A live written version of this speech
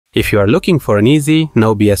If you are looking for an easy,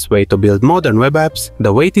 no BS way to build modern web apps,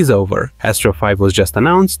 the wait is over. Astro 5 was just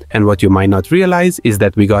announced, and what you might not realize is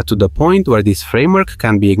that we got to the point where this framework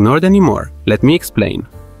can't be ignored anymore. Let me explain.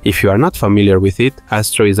 If you are not familiar with it,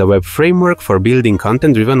 Astro is a web framework for building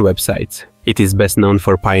content-driven websites. It is best known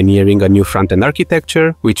for pioneering a new front-end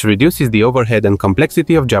architecture, which reduces the overhead and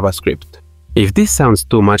complexity of JavaScript. If this sounds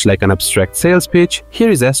too much like an abstract sales pitch, here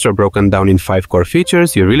is Astro broken down in 5 core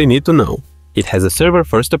features you really need to know. It has a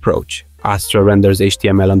server-first approach. Astro renders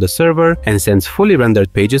HTML on the server and sends fully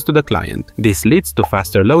rendered pages to the client. This leads to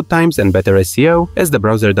faster load times and better SEO, as the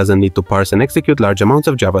browser doesn't need to parse and execute large amounts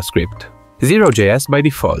of JavaScript. Zero.js by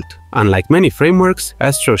default. Unlike many frameworks,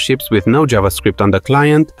 Astro ships with no JavaScript on the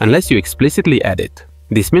client unless you explicitly add it.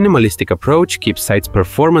 This minimalistic approach keeps sites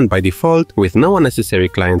performant by default with no unnecessary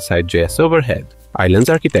client-side JS overhead. Islands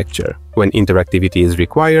architecture. When interactivity is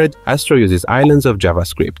required, Astro uses islands of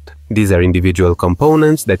JavaScript. These are individual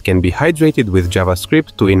components that can be hydrated with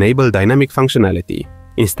JavaScript to enable dynamic functionality.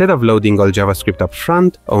 Instead of loading all JavaScript up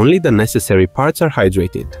front, only the necessary parts are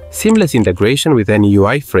hydrated. Seamless integration with any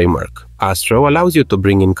UI framework. Astro allows you to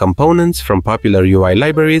bring in components from popular UI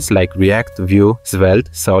libraries like React, Vue, Svelte,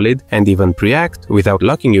 Solid, and even Preact without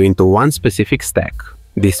locking you into one specific stack.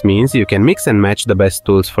 This means you can mix and match the best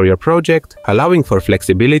tools for your project, allowing for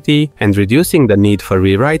flexibility and reducing the need for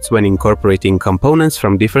rewrites when incorporating components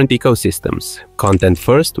from different ecosystems. Content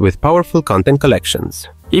first with powerful content collections.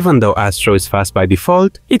 Even though Astro is fast by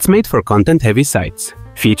default, it's made for content-heavy sites.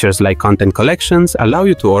 Features like content collections allow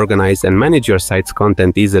you to organize and manage your site's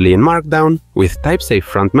content easily in Markdown, with type-safe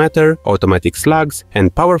front matter, automatic slugs,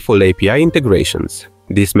 and powerful API integrations.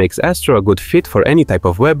 This makes Astro a good fit for any type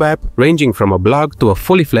of web app, ranging from a blog to a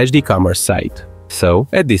fully-fledged e-commerce site. So,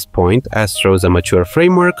 at this point, Astro is a mature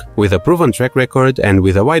framework with a proven track record and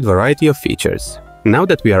with a wide variety of features. Now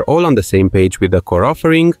that we are all on the same page with the core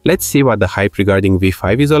offering, let's see what the hype regarding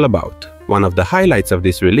V5 is all about. One of the highlights of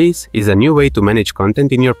this release is a new way to manage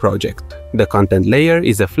content in your project. The content layer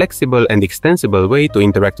is a flexible and extensible way to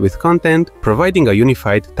interact with content, providing a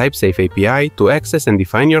unified type-safe API to access and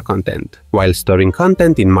define your content. While storing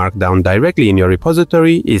content in Markdown directly in your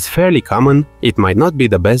repository is fairly common, it might not be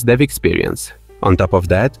the best dev experience. On top of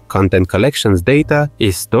that, content collections data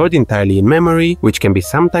is stored entirely in memory, which can be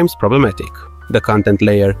sometimes problematic. The content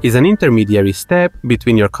layer is an intermediary step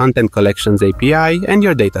between your content collections API and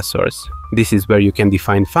your data source. This is where you can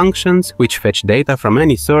define functions which fetch data from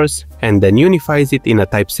any source and then unifies it in a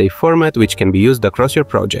type-safe format which can be used across your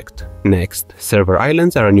project. Next, server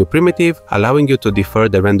islands are a new primitive, allowing you to defer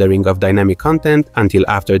the rendering of dynamic content until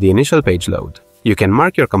after the initial page load. You can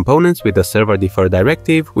mark your components with the server defer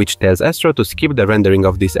directive, which tells Astro to skip the rendering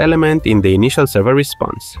of this element in the initial server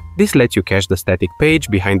response. This lets you cache the static page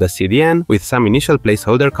behind the CDN with some initial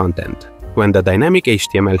placeholder content. When the dynamic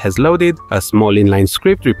HTML has loaded, a small inline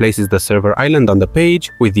script replaces the server island on the page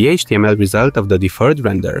with the HTML result of the deferred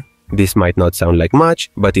render. This might not sound like much,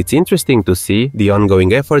 but it's interesting to see the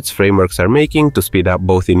ongoing efforts frameworks are making to speed up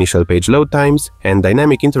both initial page load times and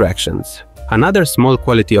dynamic interactions. Another small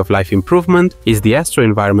quality of life improvement is the Astro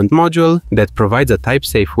environment module that provides a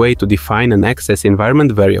type-safe way to define and access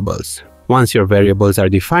environment variables. Once your variables are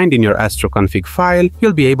defined in your Astro config file,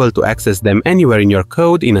 you'll be able to access them anywhere in your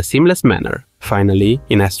code in a seamless manner. Finally,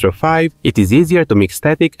 in Astro 5, it is easier to mix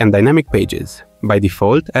static and dynamic pages. By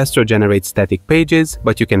default, Astro generates static pages,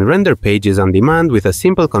 but you can render pages on demand with a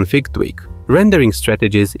simple config tweak. Rendering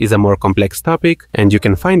strategies is a more complex topic, and you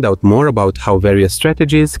can find out more about how various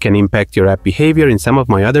strategies can impact your app behavior in some of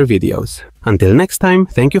my other videos. Until next time,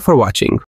 thank you for watching.